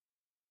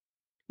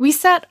We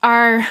set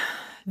our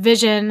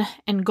vision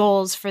and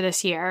goals for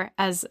this year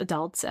as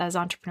adults, as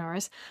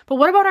entrepreneurs, but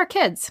what about our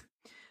kids?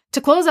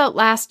 To close out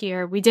last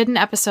year, we did an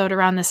episode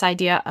around this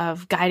idea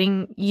of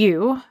guiding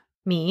you,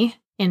 me,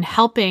 in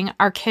helping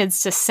our kids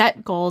to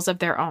set goals of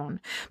their own.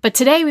 But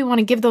today we want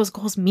to give those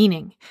goals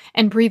meaning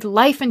and breathe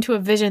life into a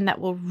vision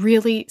that will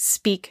really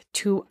speak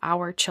to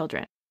our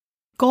children.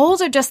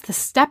 Goals are just the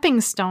stepping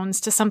stones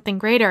to something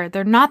greater.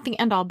 They're not the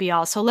end-all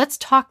be-all. So let's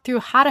talk through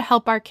how to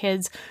help our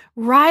kids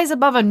rise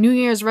above a New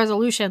Year's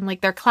resolution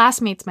like their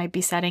classmates might be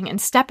setting and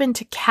step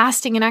into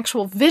casting an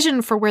actual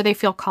vision for where they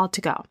feel called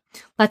to go.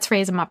 Let's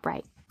raise them up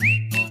right.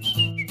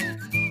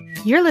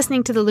 You're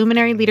listening to the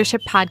Luminary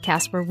Leadership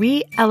Podcast, where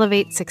we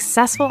elevate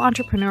successful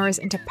entrepreneurs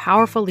into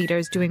powerful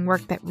leaders doing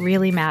work that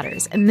really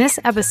matters. And this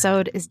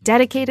episode is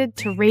dedicated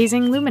to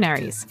raising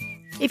luminaries.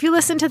 If you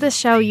listen to this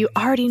show, you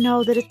already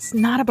know that it's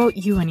not about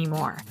you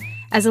anymore.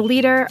 As a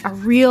leader, a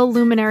real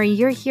luminary,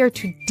 you're here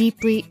to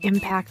deeply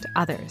impact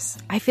others.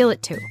 I feel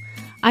it too.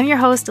 I'm your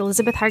host,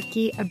 Elizabeth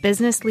Hartke, a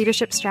business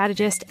leadership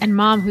strategist and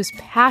mom who's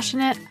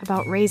passionate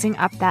about raising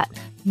up that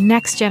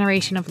next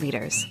generation of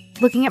leaders.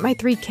 Looking at my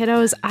 3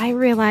 kiddos, I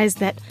realized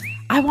that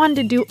I wanted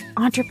to do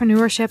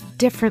entrepreneurship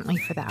differently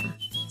for them.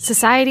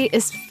 Society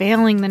is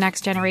failing the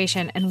next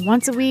generation, and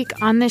once a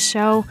week on this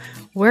show,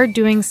 we're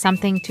doing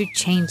something to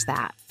change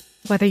that.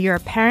 Whether you're a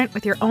parent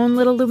with your own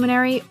little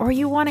luminary or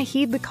you want to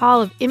heed the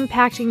call of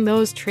impacting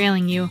those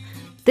trailing you,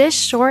 this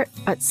short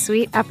but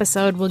sweet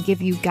episode will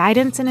give you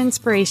guidance and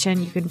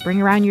inspiration you can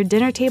bring around your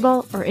dinner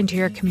table or into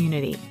your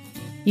community.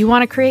 You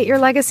want to create your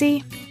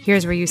legacy?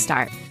 Here's where you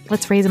start.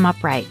 Let's raise them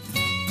up right.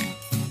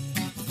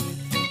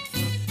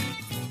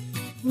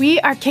 We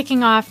are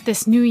kicking off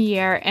this new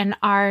year and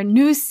our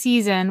new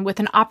season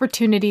with an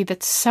opportunity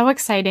that's so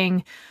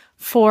exciting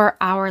for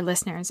our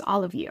listeners,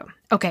 all of you.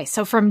 Okay,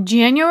 so from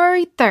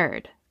January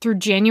 3rd through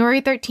January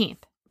 13th,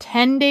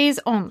 10 days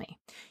only,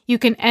 you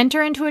can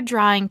enter into a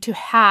drawing to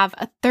have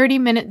a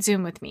 30-minute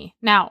Zoom with me.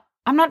 Now,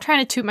 I'm not trying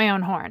to toot my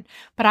own horn,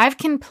 but I've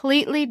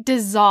completely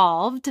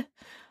dissolved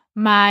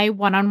my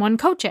one-on-one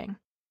coaching.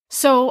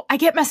 So I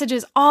get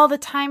messages all the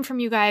time from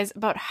you guys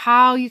about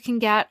how you can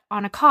get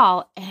on a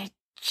call, and it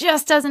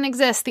just doesn't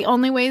exist. The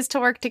only ways to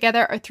work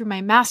together are through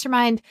my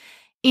mastermind,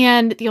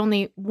 and the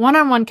only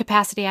one-on-one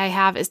capacity I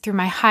have is through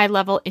my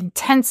high-level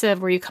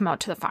intensive where you come out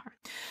to the farm.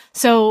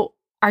 So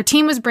our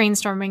team was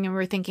brainstorming and we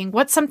were thinking,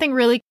 what's something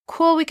really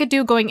cool we could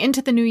do going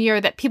into the new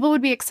year that people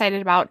would be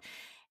excited about?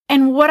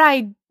 And what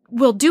I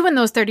will do in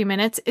those 30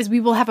 minutes is we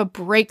will have a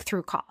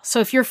breakthrough call. So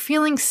if you're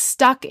feeling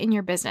stuck in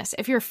your business,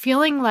 if you're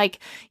feeling like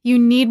you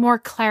need more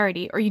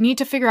clarity or you need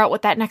to figure out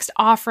what that next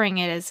offering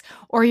is,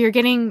 or you're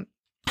getting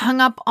hung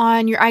up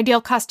on your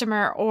ideal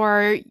customer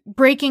or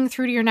breaking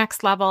through to your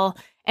next level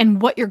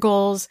and what your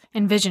goals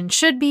and vision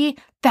should be,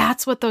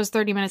 that's what those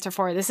 30 minutes are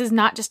for. This is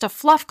not just a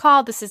fluff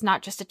call. This is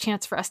not just a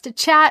chance for us to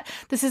chat.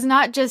 This is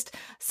not just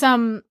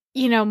some,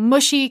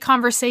 mushy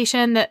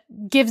conversation that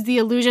gives the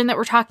illusion that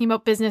we're talking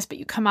about business, but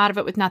you come out of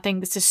it with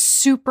nothing. This is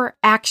super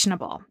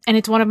actionable. And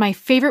it's one of my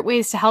favorite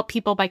ways to help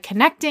people by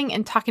connecting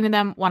and talking to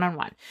them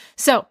one-on-one.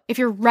 So if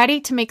you're ready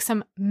to make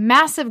some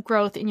massive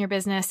growth in your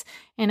business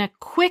in a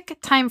quick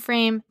time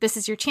frame, this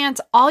is your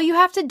chance. All you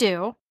have to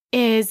do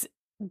is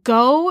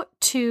go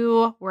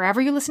to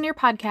wherever you listen to your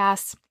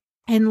podcasts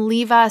and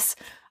leave us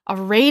a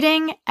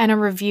rating and a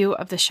review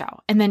of the show,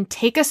 and then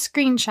take a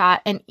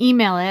screenshot and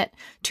email it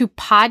to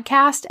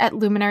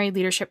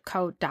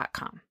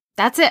podcast@luminaryleadershipco.com.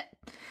 That's it.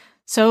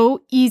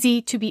 So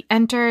easy to be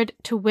entered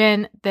to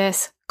win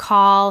this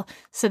call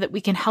so that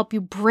we can help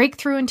you break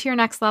through into your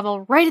next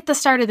level right at the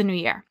start of the new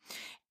year.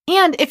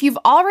 And if you've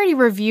already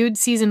reviewed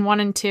season 1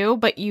 and 2,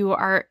 but you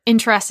are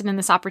interested in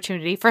this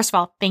opportunity, first of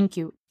all, thank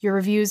you. Your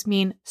reviews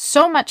mean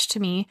so much to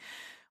me.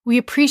 We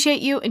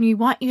appreciate you, and we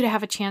want you to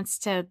have a chance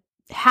to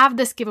have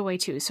this giveaway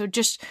too. So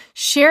just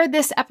share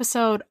this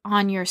episode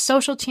on your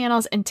social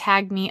channels and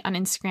tag me on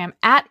Instagram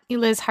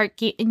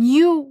 @ElizHartke, and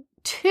you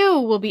too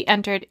will be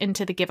entered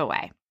into the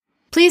giveaway.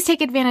 Please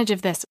take advantage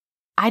of this.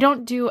 I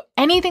don't do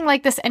anything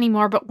like this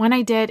anymore, but when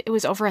I did, it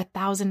was over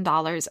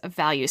 $1,000 of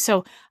value.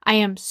 So I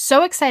am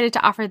so excited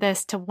to offer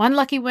this to one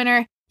lucky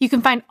winner. You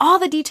can find all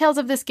the details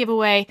of this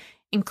giveaway,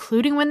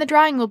 including when the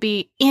drawing will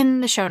be,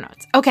 in the show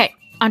notes. Okay,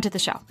 onto the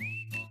show.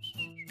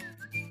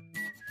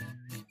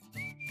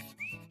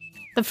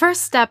 The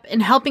first step in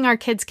helping our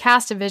kids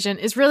cast a vision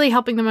is really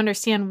helping them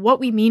understand what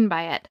we mean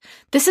by it.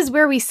 This is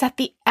where we set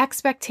the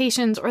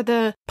expectations or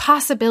the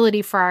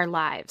possibility for our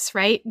lives,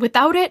 right?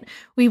 Without it,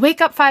 we wake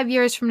up 5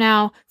 years from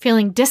now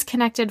feeling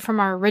disconnected from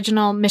our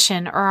original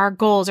mission or our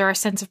goals or our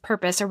sense of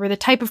purpose, or we're the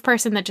type of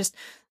person that just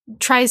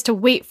tries to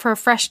wait for a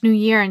fresh new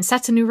year and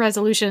sets a new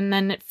resolution, and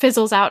then it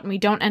fizzles out and we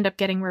don't end up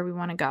getting where we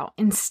want to go.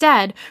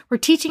 Instead, we're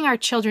teaching our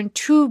children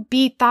to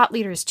be thought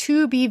leaders,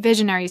 to be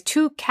visionaries,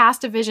 to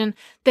cast a vision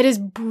that is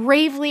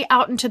bravely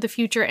out into the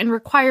future and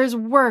requires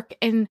work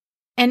and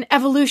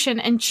evolution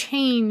and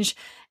change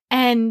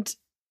and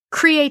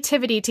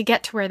creativity to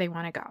get to where they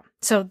want to go.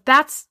 So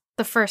that's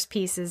the first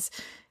piece, is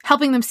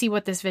helping them see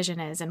what this vision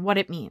is and what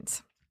it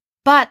means.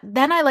 But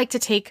then I like to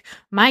take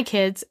my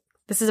kids,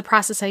 this is a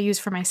process I use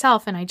for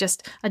myself, and I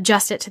just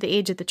adjust it to the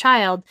age of the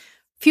child,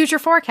 future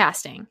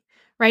forecasting,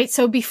 right?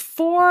 So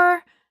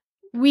before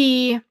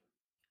we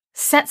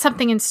set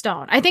something in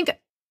stone, I think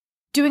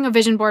doing a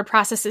vision board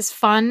process is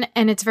fun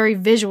and it's very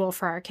visual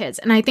for our kids.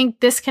 And I think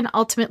this can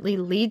ultimately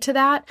lead to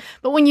that.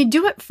 But when you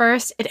do it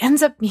first, it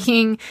ends up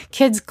being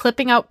kids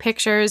clipping out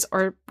pictures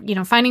or,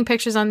 finding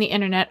pictures on the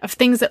internet of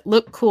things that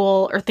look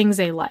cool or things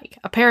they like.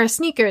 A pair of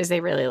sneakers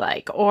they really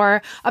like,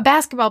 or a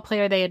basketball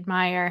player they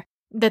admire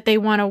that they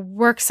want to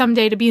work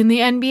someday to be in the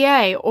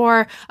NBA,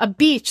 or a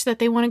beach that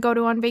they want to go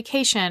to on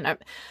vacation.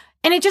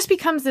 And it just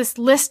becomes this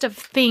list of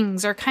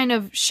things or kind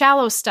of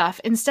shallow stuff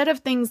instead of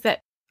things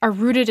that are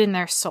rooted in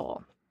their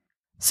soul.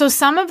 So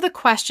some of the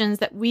questions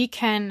that we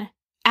can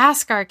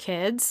ask our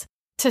kids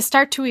to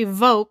start to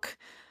evoke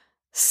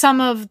some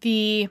of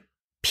the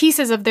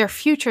pieces of their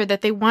future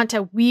that they want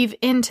to weave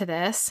into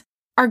this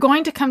are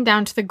going to come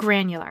down to the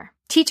granular.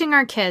 Teaching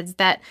our kids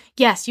that,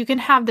 yes, you can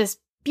have this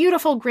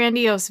beautiful,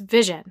 grandiose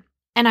vision,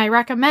 and I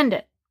recommend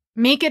it.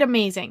 Make it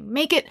amazing.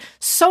 Make it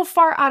so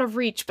far out of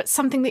reach, but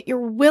something that you're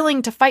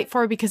willing to fight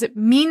for because it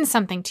means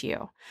something to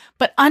you.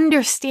 But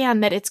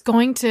understand that it's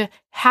going to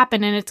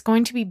happen and it's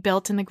going to be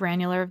built in the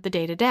granular of the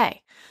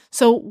day-to-day.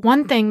 So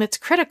one thing that's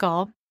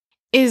critical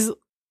is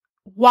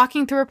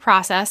walking through a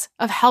process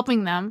of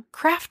helping them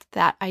craft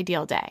that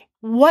ideal day.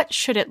 What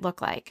should it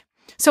look like?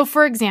 So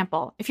for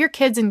example, if your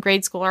kid's in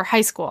grade school or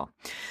high school,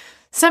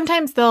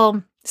 sometimes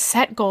they'll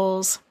set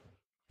goals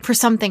for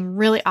something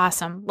really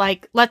awesome.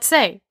 Like, let's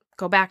say,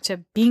 go back to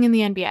being in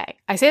the NBA.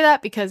 I say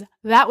that because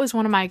that was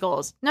one of my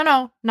goals.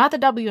 No, not the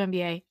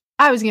WNBA.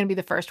 I was going to be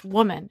the first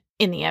woman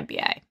in the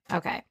NBA.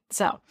 Okay.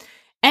 So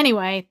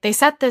anyway, they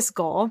set this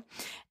goal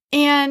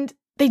and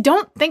they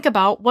don't think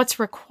about what's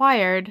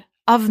required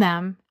of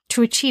them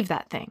to achieve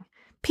that thing.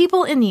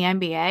 People in the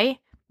NBA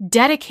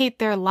dedicate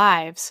their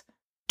lives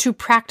to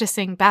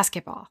practicing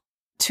basketball,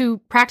 to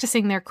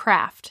practicing their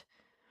craft.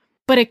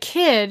 But a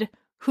kid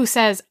who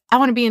says, I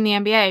want to be in the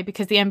NBA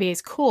because the NBA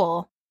is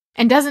cool,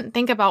 and doesn't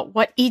think about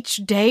what each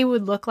day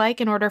would look like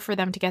in order for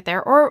them to get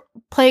there, or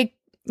play,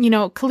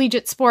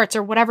 collegiate sports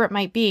or whatever it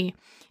might be,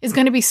 is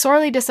going to be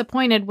sorely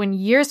disappointed when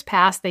years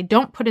pass, they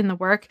don't put in the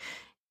work,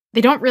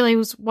 they don't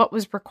realize what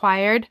was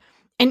required,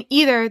 and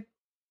either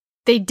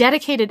they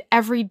dedicated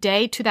every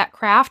day to that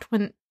craft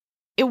when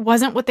it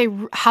wasn't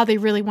how they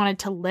really wanted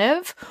to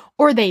live,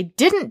 or they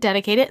didn't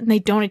dedicate it and they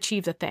don't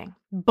achieve the thing.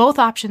 Both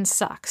options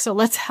suck. So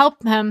let's help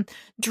them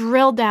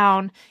drill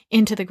down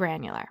into the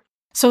granular.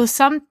 So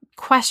some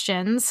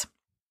questions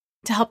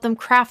to help them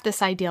craft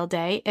this ideal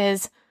day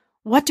is,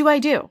 what do I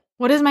do?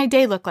 What does my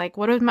day look like?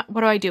 What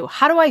do I do?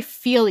 How do I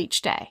feel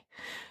each day?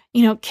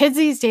 Kids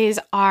these days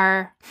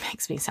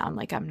makes me sound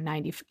like I'm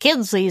 90.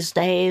 Kids these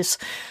days.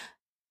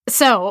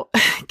 So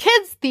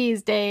kids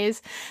these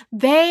days,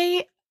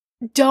 they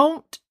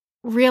don't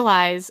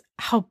realize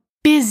how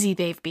busy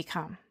they've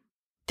become.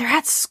 They're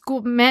at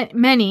school,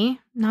 many,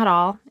 not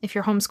all. If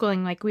you're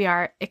homeschooling like we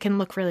are, it can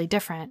look really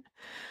different.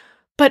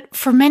 But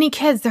for many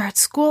kids, they're at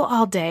school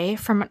all day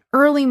from an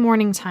early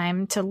morning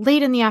time to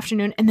late in the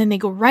afternoon, and then they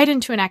go right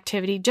into an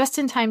activity just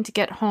in time to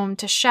get home,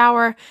 to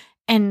shower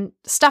and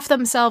stuff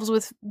themselves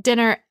with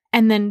dinner,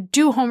 and then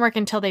do homework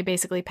until they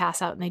basically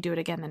pass out, and they do it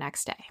again the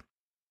next day.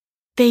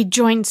 They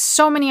join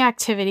so many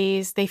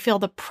activities, they feel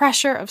the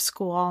pressure of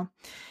school,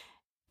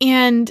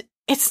 and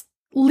it's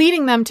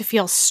leading them to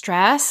feel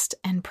stressed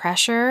and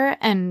pressure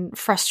and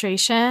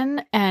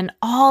frustration and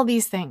all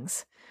these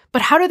things.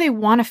 But how do they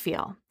want to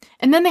feel?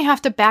 And then they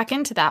have to back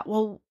into that.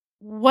 Well,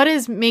 what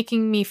is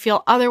making me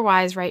feel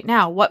otherwise right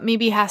now? What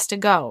maybe has to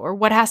go, or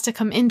what has to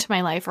come into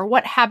my life, or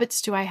what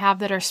habits do I have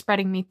that are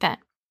spreading me thin,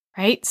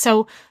 right?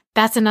 So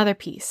that's another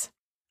piece.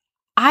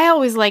 I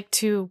always like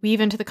to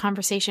weave into the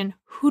conversation,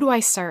 who do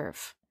I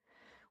serve?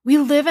 We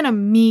live in a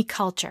me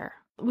culture.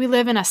 We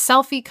live in a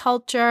selfie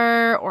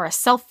culture or a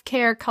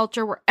self-care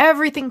culture where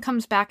everything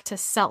comes back to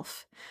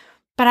self.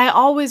 But I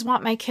always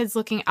want my kids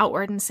looking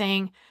outward and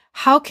saying,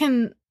 how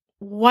can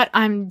what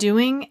I'm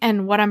doing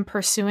and what I'm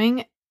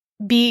pursuing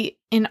be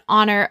in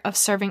honor of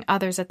serving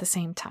others at the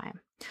same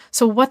time?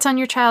 So what's on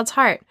your child's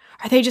heart?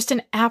 Are they just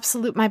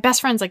my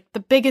best friend's like the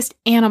biggest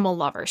animal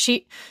lover.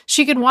 She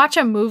could watch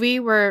a movie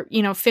where,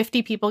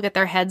 50 people get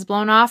their heads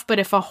blown off, but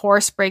if a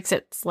horse breaks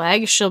its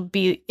leg, she'll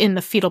be in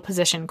the fetal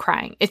position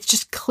crying. It's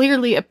just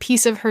clearly a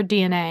piece of her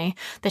DNA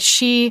that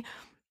she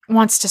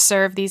wants to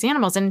serve these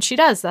animals. And she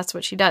does. That's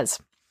what she does.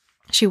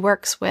 She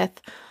works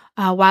with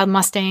wild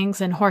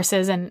mustangs and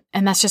horses, and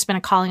that's just been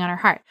a calling on her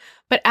heart.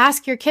 But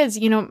ask your kids,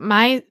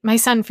 my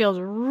son feels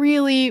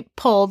really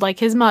pulled, like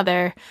his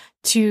mother,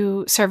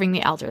 to serving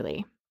the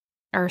elderly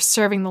or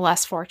serving the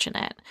less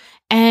fortunate.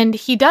 And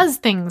he does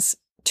things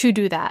to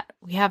do that.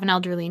 We have an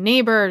elderly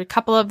neighbor, a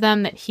couple of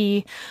them that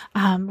he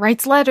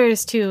writes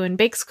letters to and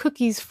bakes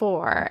cookies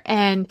for.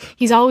 And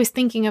he's always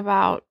thinking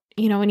about,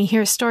 when he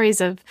hears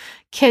stories of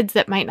kids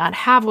that might not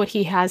have what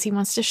he has, he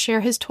wants to share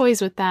his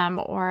toys with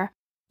them or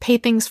pay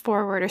things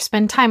forward or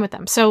spend time with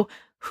them. So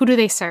who do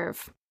they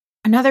serve?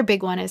 Another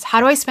big one is, how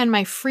do I spend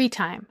my free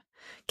time?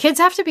 Kids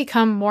have to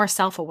become more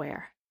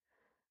self-aware.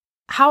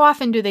 how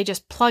often do they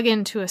just plug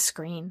into a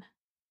screen?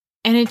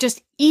 And it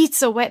just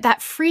eats away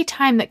that free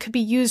time that could be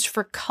used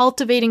for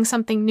cultivating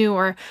something new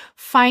or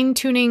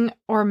fine-tuning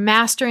or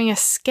mastering a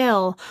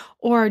skill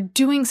or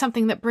doing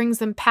something that brings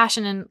them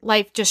passion in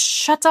life, just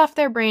shuts off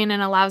their brain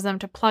and allows them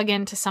to plug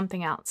into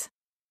something else.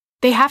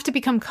 They have to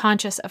become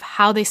conscious of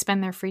how they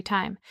spend their free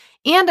time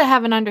and to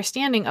have an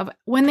understanding of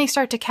when they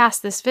start to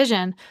cast this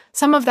vision,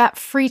 some of that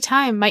free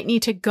time might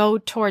need to go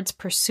towards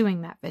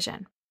pursuing that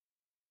vision.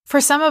 For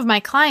some of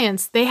my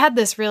clients, they had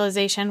this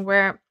realization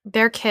where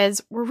their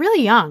kids were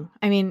really young.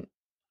 I mean,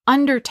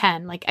 under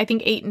 10, like I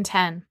think 8 and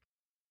 10.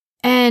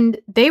 And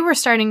they were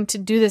starting to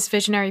do this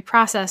visionary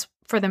process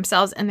for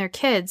themselves and their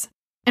kids.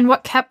 And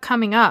what kept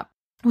coming up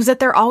was that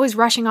they're always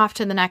rushing off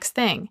to the next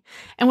thing.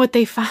 And what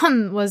they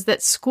found was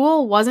that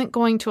school wasn't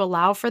going to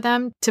allow for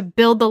them to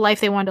build the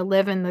life they wanted to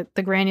live in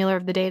the granular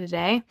of the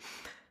day-to-day.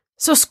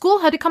 So school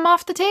had to come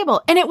off the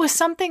table. And it was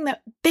something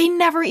that they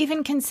never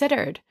even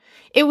considered.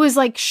 It was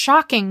like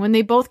shocking when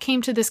they both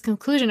came to this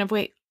conclusion of,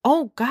 wait,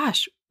 oh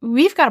gosh,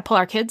 we've got to pull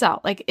our kids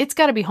out. Like it's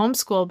got to be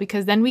homeschool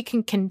because then we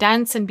can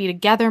condense and be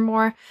together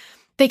more.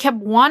 They kept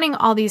wanting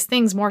all these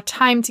things, more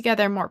time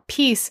together, more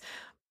peace.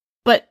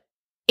 But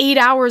 8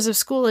 hours of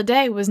school a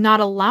day was not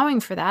allowing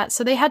for that.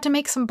 So they had to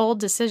make some bold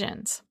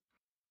decisions.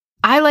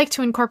 I like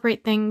to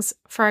incorporate things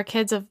for our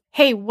kids of,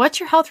 hey, what's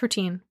your health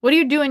routine? What do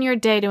you do in your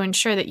day to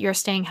ensure that you're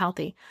staying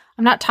healthy?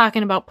 I'm not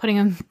talking about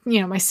putting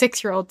my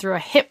 6-year-old through a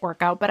HIIT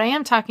workout, but I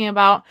am talking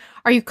about,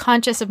 are you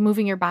conscious of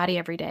moving your body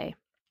every day,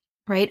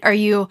 right? Are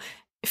you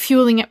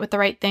fueling it with the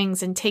right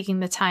things and taking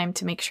the time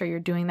to make sure you're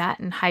doing that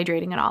and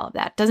hydrating and all of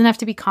that? It doesn't have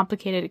to be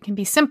complicated. It can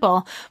be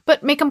simple,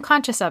 but make them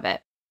conscious of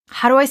it.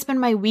 How do I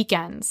spend my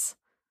weekends?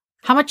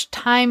 How much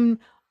time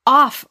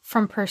off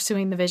from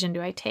pursuing the vision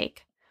do I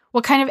take?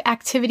 What kind of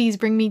activities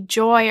bring me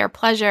joy or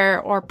pleasure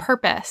or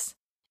purpose?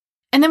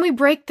 And then we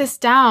break this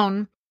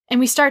down and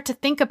we start to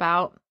think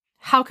about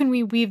how can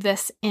we weave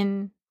this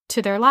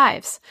into their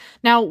lives.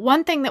 Now,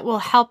 one thing that will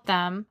help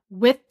them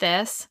with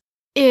this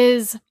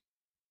is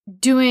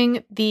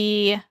doing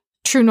the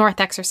True North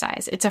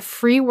exercise. It's a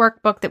free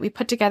workbook that we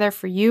put together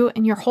for you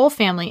and your whole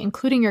family,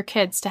 including your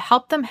kids, to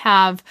help them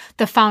have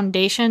the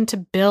foundation to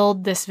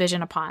build this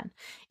vision upon.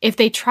 If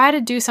they try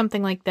to do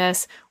something like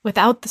this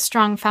without the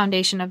strong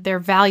foundation of their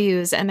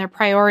values and their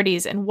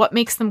priorities and what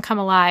makes them come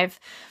alive,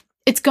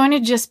 it's going to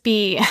just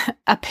be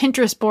a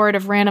Pinterest board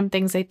of random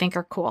things they think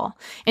are cool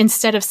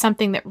instead of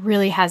something that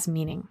really has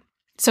meaning.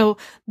 So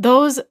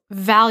those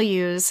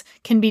values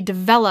can be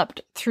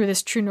developed through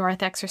this True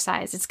North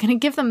exercise. It's going to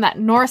give them that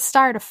North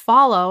Star to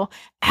follow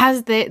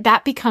as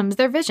that becomes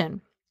their vision.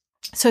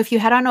 So if you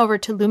head on over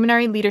to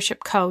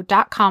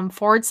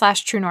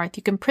luminaryleadershipco.com/True North,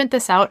 you can print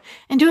this out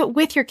and do it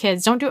with your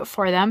kids. Don't do it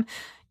for them.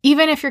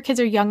 Even if your kids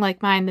are young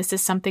like mine, this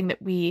is something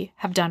that we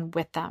have done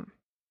with them.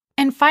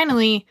 And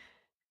finally,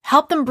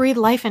 help them breathe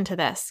life into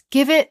this.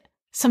 Give it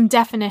some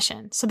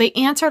definition. So they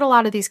answered a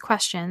lot of these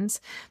questions,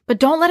 but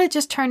don't let it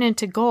just turn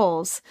into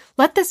goals.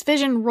 Let this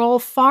vision roll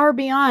far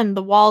beyond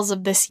the walls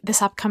of this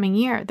upcoming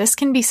year. This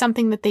can be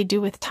something that they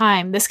do with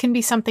time. This can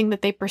be something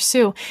that they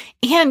pursue,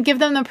 and give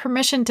them the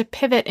permission to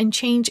pivot and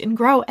change and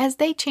grow as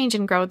they change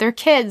and grow. They're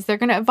kids. They're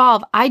going to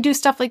evolve. I do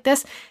stuff like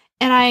this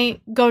and I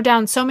go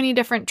down so many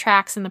different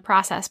tracks in the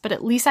process, but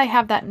at least I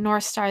have that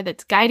North Star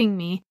that's guiding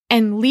me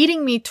and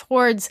leading me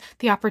towards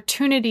the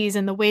opportunities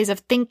and the ways of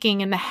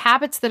thinking and the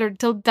habits that are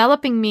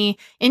developing me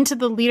into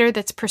the leader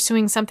that's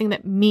pursuing something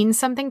that means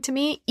something to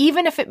me,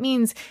 even if it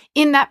means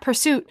in that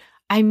pursuit,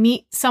 I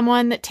meet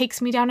someone that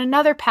takes me down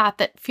another path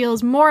that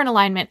feels more in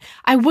alignment.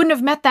 I wouldn't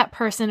have met that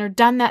person or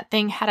done that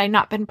thing had I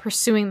not been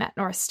pursuing that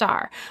North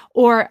Star.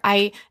 Or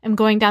I am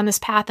going down this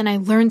path and I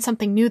learn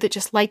something new that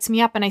just lights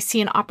me up and I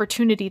see an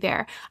opportunity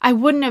there. I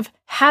wouldn't have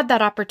had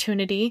that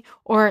opportunity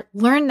or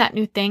learned that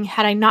new thing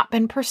had I not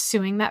been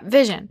pursuing that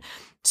vision.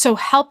 So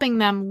helping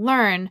them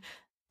learn,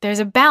 there's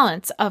a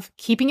balance of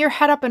keeping your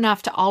head up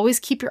enough to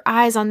always keep your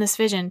eyes on this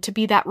vision, to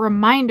be that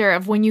reminder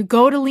of when you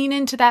go to lean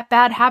into that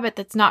bad habit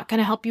that's not going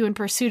to help you in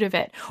pursuit of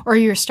it, or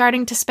you're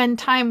starting to spend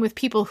time with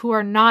people who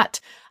are not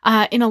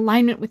in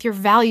alignment with your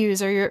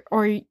values or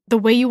the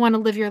way you want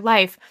to live your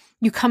life.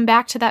 You come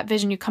back to that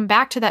vision, you come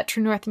back to that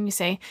True North and you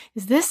say,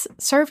 is this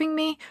serving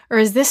me or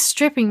is this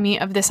stripping me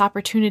of this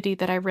opportunity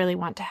that I really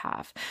want to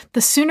have?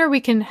 The sooner we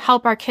can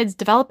help our kids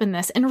develop in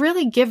this and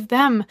really give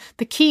them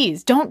the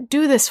keys. Don't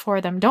do this for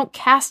them. Don't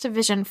cast a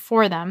vision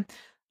for them.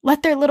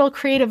 Let their little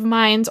creative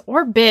minds,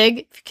 or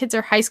big, if kids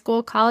are high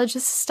school, college,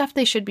 this is stuff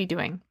they should be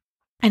doing,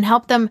 and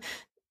help them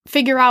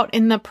figure out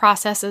in the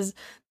processes,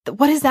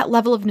 what is that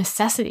level of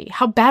necessity?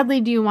 How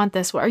badly do you want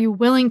this? Are you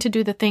willing to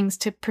do the things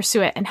to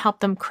pursue it and help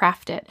them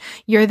craft it?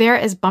 You're there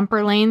as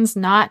bumper lanes,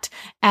 not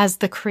as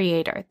the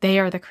creator. They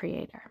are the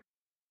creator.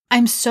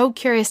 I'm so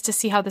curious to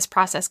see how this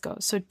process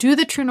goes. So do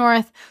the True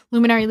North,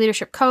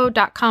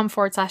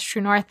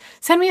 luminaryleadershipco.com/True North.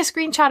 Send me a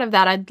screenshot of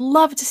that. I'd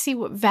love to see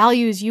what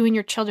values you and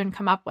your children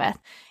come up with.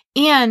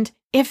 And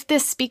if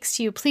this speaks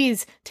to you,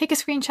 please take a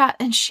screenshot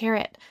and share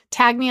it.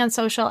 Tag me on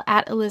social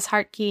at Eliz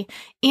Hartke.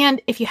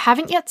 And if you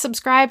haven't yet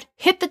subscribed,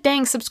 hit the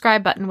dang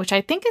subscribe button, which I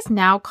think is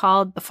now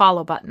called the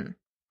follow button,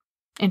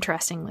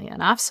 interestingly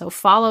enough. So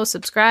follow,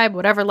 subscribe,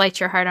 whatever lights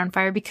your heart on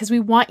fire, because we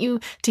want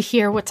you to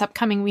hear what's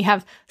upcoming. We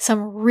have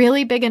some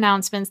really big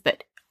announcements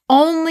that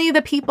only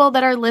the people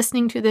that are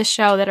listening to this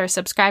show, that are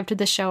subscribed to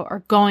this show,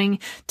 are going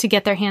to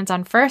get their hands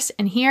on first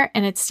and hear,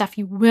 and it's stuff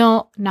you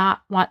will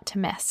not want to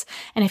miss.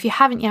 And if you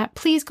haven't yet,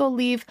 please go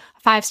leave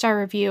a 5-star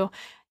review.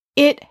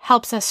 It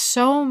helps us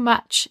so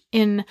much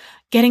in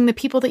getting the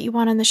people that you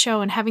want on the show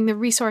and having the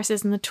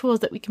resources and the tools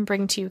that we can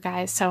bring to you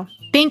guys. So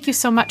thank you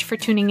so much for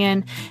tuning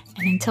in.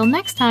 And until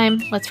next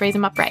time, let's raise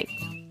them up right.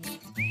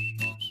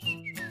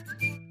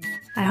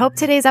 I hope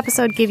today's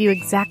episode gave you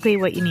exactly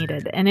what you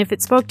needed. And if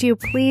it spoke to you,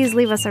 please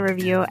leave us a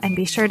review and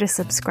be sure to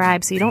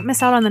subscribe so you don't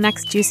miss out on the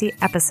next juicy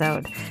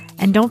episode.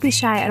 And don't be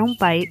shy, I don't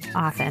bite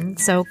often.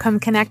 So come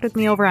connect with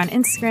me over on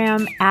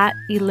Instagram at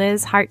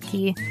Eliz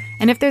Hartke.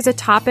 And if there's a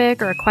topic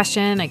or a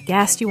question, a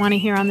guest you want to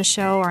hear on the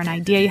show, or an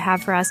idea you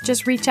have for us,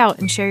 just reach out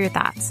and share your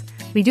thoughts.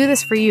 We do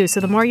this for you, so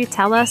the more you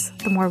tell us,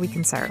 the more we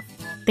can serve.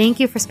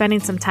 Thank you for spending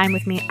some time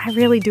with me. I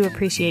really do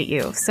appreciate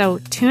you. So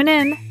tune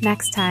in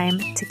next time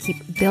to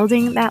keep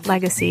building that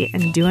legacy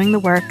and doing the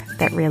work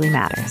that really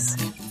matters.